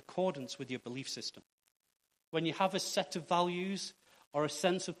live in accordance with your belief system. When you have a set of values or a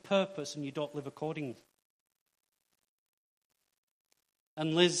sense of purpose and you don't live accordingly.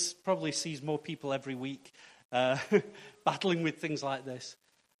 And Liz probably sees more people every week battling with things like this.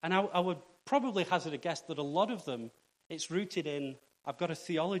 And I would probably hazard a guess that a lot of them, it's rooted in, I've got a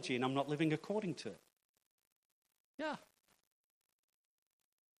theology and I'm not living according to it. Yeah.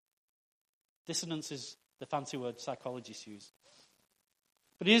 Dissonance is the fancy word psychologists use.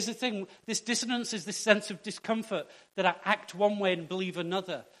 But here's the thing. This dissonance is this sense of discomfort that I act one way and believe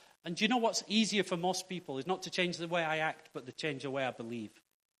another. And do you know what's easier for most people is not to change the way I act, but to change the way I believe.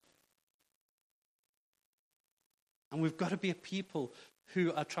 And we've got to be a people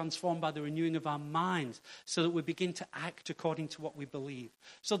who are transformed by the renewing of our minds so that we begin to act according to what we believe.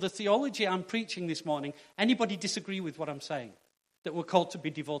 So the theology I'm preaching this morning, anybody disagree with what I'm saying? That we're called to be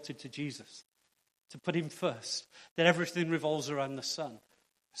devoted to Jesus, to put him first, that everything revolves around the Son.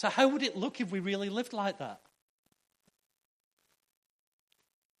 So how would it look if we really lived like that?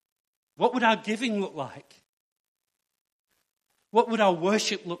 What would our giving look like? What would our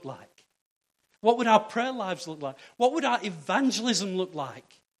worship look like? What would our prayer lives look like? What would our evangelism look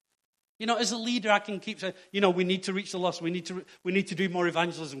like? You know, as a leader, I can keep saying, you know, we need to reach the lost. We need to do more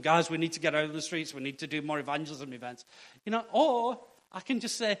evangelism. Guys, we need to get out of the streets. We need to do more evangelism events. You know, or I can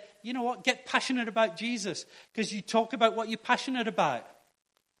just say, you know what, get passionate about Jesus because you talk about what you're passionate about.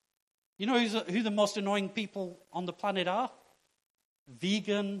 You know who the most annoying people on the planet are?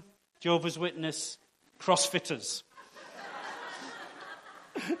 Vegan, Jehovah's Witness, CrossFitters.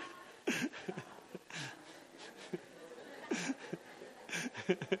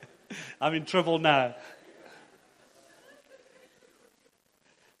 I'm in trouble now.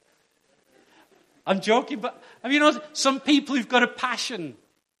 I'm joking, but you know, some people who've got a passion,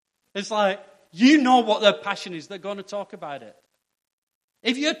 it's like, you know what their passion is, they're going to talk about it.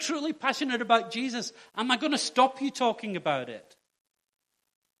 If you're truly passionate about Jesus, am I going to stop you talking about it?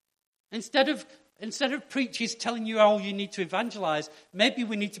 Instead of preachers telling you all you need to evangelize, maybe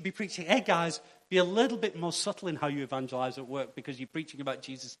we need to be preaching, hey guys, be a little bit more subtle in how you evangelize at work because you're preaching about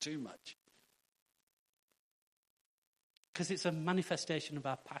Jesus too much. Because it's a manifestation of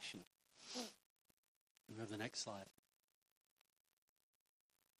our passion. We have the next slide.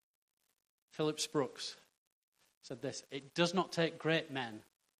 Phillips Brooks said this, it does not take great men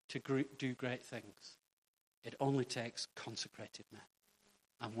to do great things. It only takes consecrated men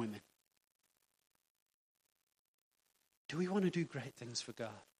and women. Do we want to do great things for God?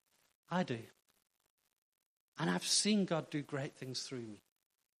 I do. And I've seen God do great things through me.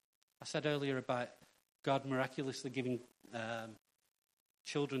 I said earlier about God miraculously giving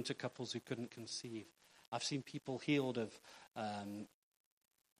children to couples who couldn't conceive. I've seen people healed of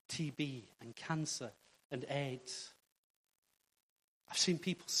TB and cancer and AIDS. I've seen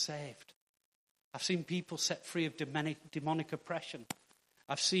people saved. I've seen people set free of demonic oppression.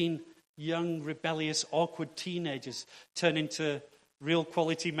 I've seen young, rebellious, awkward teenagers turn into real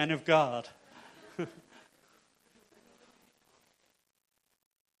quality men of God.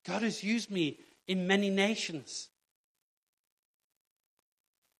 God has used me in many nations.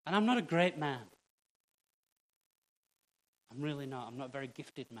 And I'm not a great man. I'm really not. I'm not a very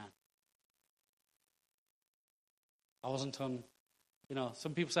gifted man. I wasn't on,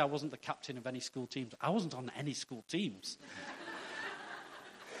 some people say I wasn't the captain of any school teams. I wasn't on any school teams.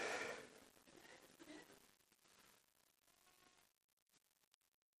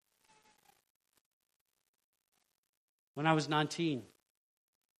 When I was 19,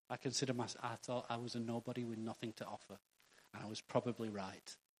 I thought I was a nobody with nothing to offer. And I was probably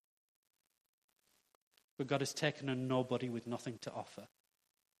right. But God has taken a nobody with nothing to offer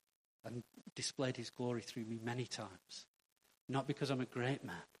and displayed his glory through me many times. Not because I'm a great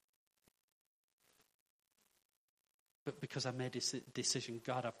man, but because I made a decision,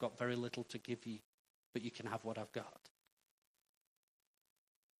 God, I've got very little to give you, but you can have what I've got.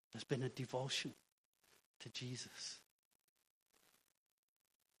 There's been a devotion to Jesus.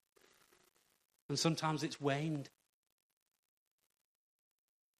 And sometimes it's waned.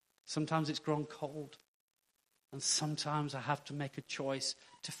 Sometimes it's grown cold. And sometimes I have to make a choice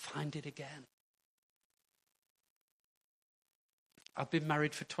to find it again. I've been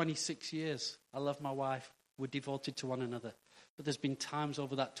married for 26 years. I love my wife. We're devoted to one another. But there's been times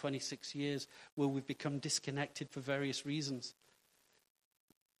over that 26 years where we've become disconnected for various reasons.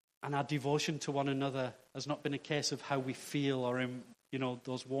 And our devotion to one another has not been a case of how we feel or in,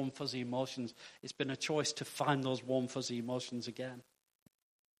 those warm, fuzzy emotions. It's been a choice to find those warm, fuzzy emotions again.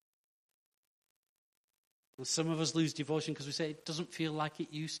 And some of us lose devotion because we say it doesn't feel like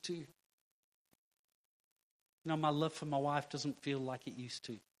it used to. My love for my wife doesn't feel like it used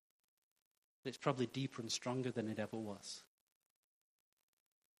to. It's probably deeper and stronger than it ever was.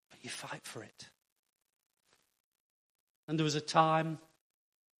 But you fight for it. And there was a time,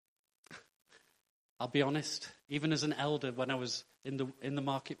 I'll be honest, even as an elder when I was in the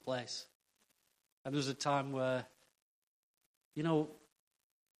marketplace, and there was a time where,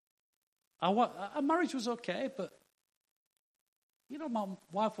 our marriage was okay, but, my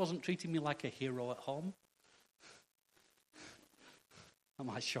wife wasn't treating me like a hero at home. I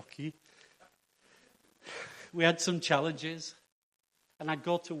might shock you. We had some challenges, and I'd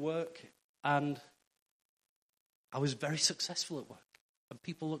go to work, and I was very successful at work, and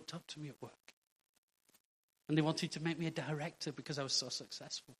people looked up to me at work. And they wanted to make me a director because I was so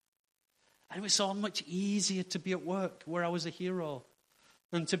successful. And it was so much easier to be at work where I was a hero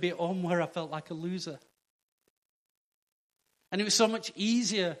than to be at home where I felt like a loser. And it was so much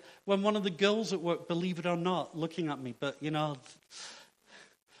easier when one of the girls at work, believe it or not, looking at me, but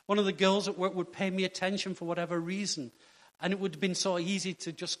one of the girls at work would pay me attention for whatever reason. And it would have been so easy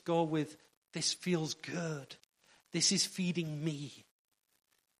to just go with, this feels good. This is feeding me.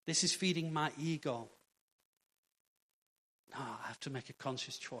 This is feeding my ego. No, I have to make a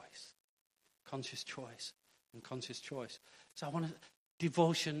conscious choice. Conscious choice and conscious choice. So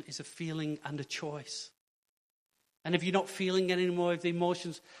devotion is a feeling and a choice. And if you're not feeling any more of the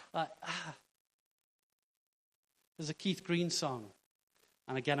emotions, there's a Keith Green song.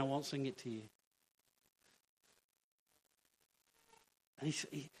 And again, I won't sing it to you. And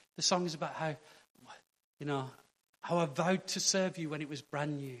the song is about how I vowed to serve you when it was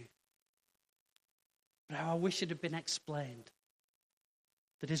brand new. But how I wish it had been explained.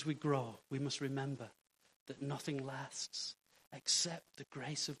 That as we grow, we must remember that nothing lasts except the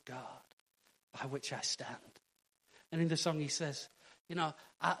grace of God by which I stand. And in the song he says,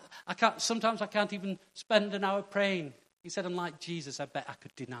 sometimes I can't even spend an hour praying. He said, I'm like Jesus, I bet I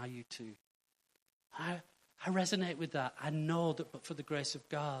could deny you too. I resonate with that. I know that but for the grace of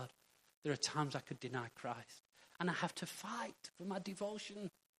God, there are times I could deny Christ. And I have to fight for my devotion.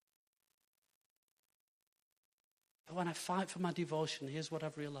 But when I fight for my devotion, here's what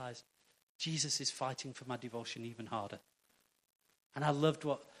I've realized. Jesus is fighting for my devotion even harder. And I loved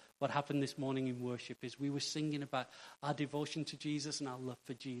what happened this morning in worship is we were singing about our devotion to Jesus and our love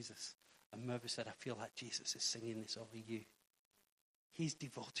for Jesus. And Merva said, I feel like Jesus is singing this over you. He's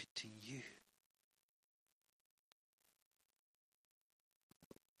devoted to you.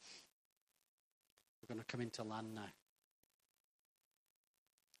 We're going to come into land now.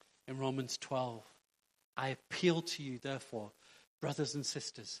 In Romans 12, I appeal to you, therefore, brothers and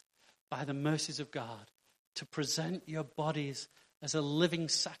sisters, by the mercies of God, to present your bodies as a living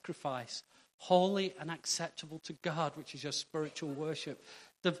sacrifice, holy and acceptable to God, which is your spiritual worship.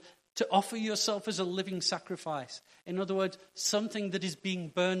 To offer yourself as a living sacrifice. In other words, something that is being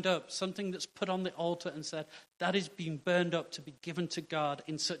burned up, something that's put on the altar and said, that is being burned up to be given to God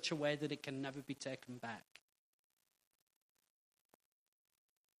in such a way that it can never be taken back.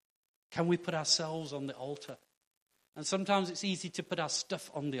 Can we put ourselves on the altar? And sometimes it's easy to put our stuff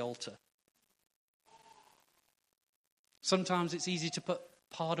on the altar. Sometimes it's easy to put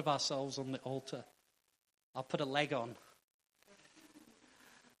part of ourselves on the altar. I'll put a leg on.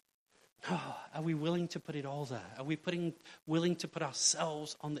 Oh, are we willing to put it all there? Are we willing to put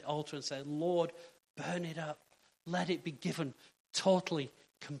ourselves on the altar and say, Lord, burn it up. Let it be given totally,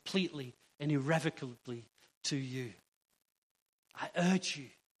 completely, and irrevocably to you. I urge you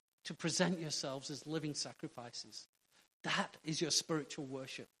to present yourselves as living sacrifices. That is your spiritual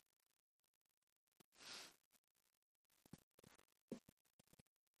worship.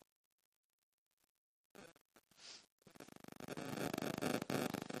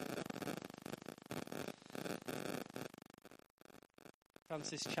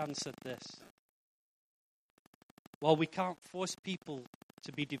 Francis Chan said this: while we can't force people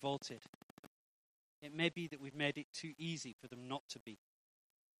to be devoted, it may be that we've made it too easy for them not to be.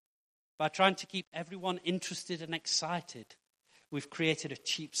 By trying to keep everyone interested and excited, we've created a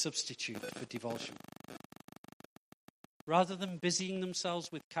cheap substitute for devotion. Rather than busying themselves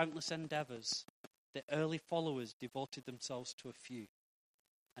with countless endeavors, the early followers devoted themselves to a few,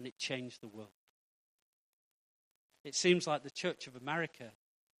 and it changed the world. It seems like the Church of America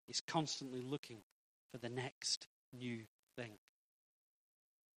is constantly looking for the next new thing.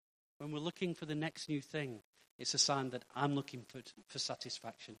 When we're looking for the next new thing, it's a sign that I'm looking for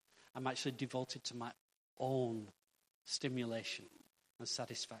satisfaction. I'm actually devoted to my own stimulation and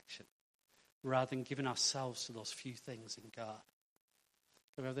satisfaction, rather than giving ourselves to those few things in God.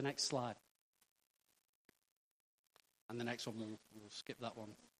 Can we have the next slide? And the next one, we'll skip that one.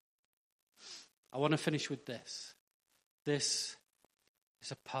 I want to finish with this. This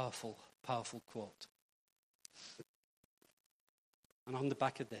is a powerful, powerful quote. And on the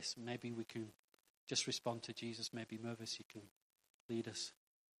back of this, maybe we can just respond to Jesus. Maybe Mervis, you can lead us.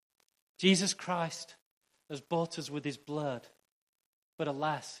 Jesus Christ has bought us with his blood, but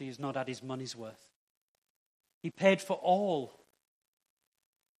alas, he has not had his money's worth. He paid for all,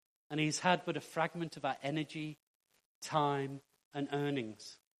 and he's had but a fragment of our energy, time, and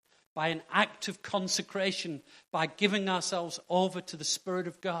earnings. By an act of consecration, by giving ourselves over to the Spirit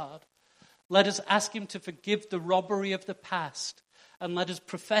of God, let us ask him to forgive the robbery of the past, and let us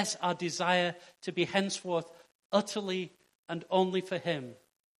profess our desire to be henceforth utterly and only for him,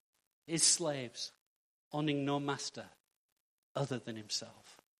 his slaves, owning no master other than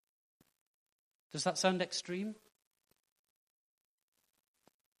himself. Does that sound extreme?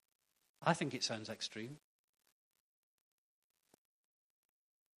 I think it sounds extreme.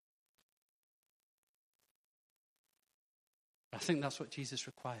 I think that's what Jesus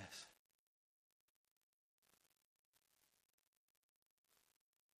requires.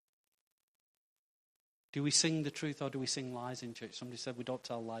 Do we sing the truth or do we sing lies in church? Somebody said we don't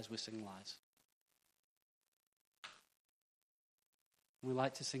tell lies, we sing lies. We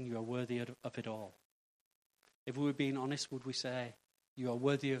like to sing you are worthy of it all. If we were being honest, would we say you are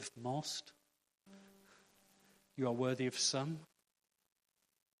worthy of most? You are worthy of some?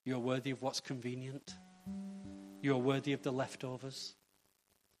 You are worthy of what's convenient? You are worthy of the leftovers?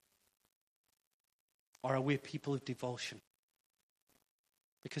 Or are we a people of devotion?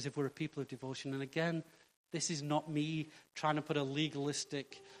 Because if we're a people of devotion, and again, this is not me trying to put a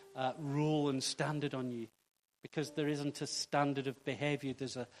legalistic rule and standard on you, because there isn't a standard of behavior.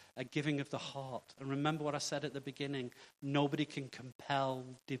 There's a giving of the heart. And remember what I said at the beginning, nobody can compel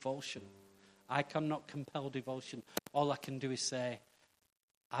devotion. I cannot compel devotion. All I can do is say,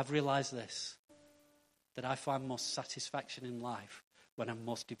 I've realized this, that I find most satisfaction in life when I'm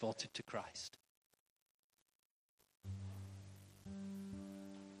most devoted to Christ.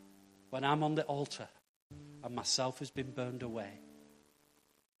 When I'm on the altar and myself has been burned away.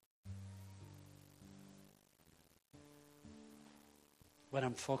 When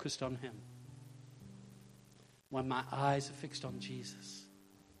I'm focused on him. When my eyes are fixed on Jesus.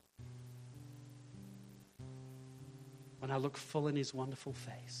 When I look full in his wonderful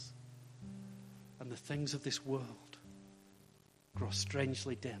face. And the things of this world grow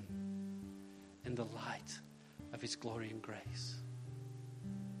strangely dim in the light of his glory and grace.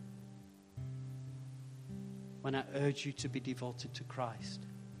 When I urge you to be devoted to Christ,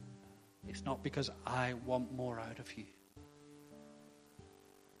 it's not because I want more out of you.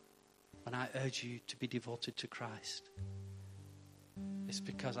 and I urge you to be devoted to Christ, it's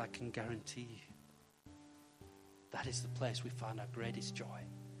because I can guarantee you that is the place we find our greatest joy,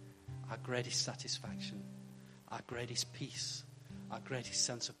 our greatest satisfaction, our greatest peace, our greatest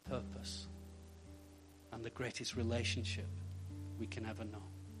sense of purpose, and the greatest relationship we can ever know.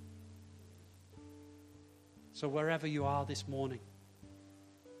 So wherever you are this morning,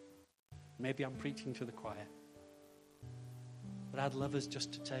 maybe I'm preaching to the choir, but I'd love us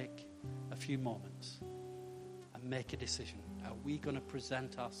just to take a few moments and make a decision. Are we going to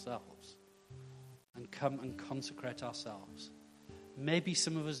present ourselves and come and consecrate ourselves? Maybe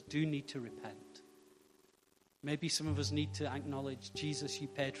some of us do need to repent. Maybe some of us need to acknowledge, Jesus, you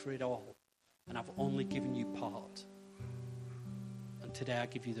paid for it all, and I've only given you part. And today I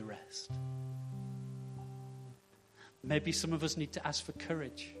give you the rest. Maybe some of us need to ask for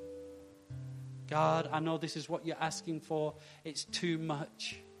courage. God, I know this is what you're asking for. It's too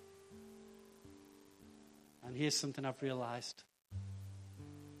much. And here's something I've realized.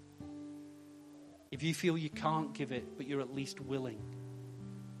 If you feel you can't give it, but you're at least willing.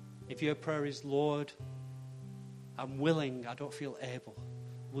 If your prayer is, Lord, I'm willing, I don't feel able.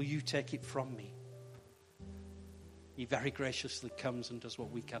 Will you take it from me? He very graciously comes and does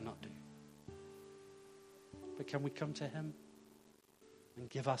what we cannot do. But can we come to him and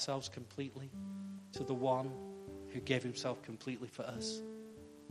give ourselves completely to the one who gave himself completely for us?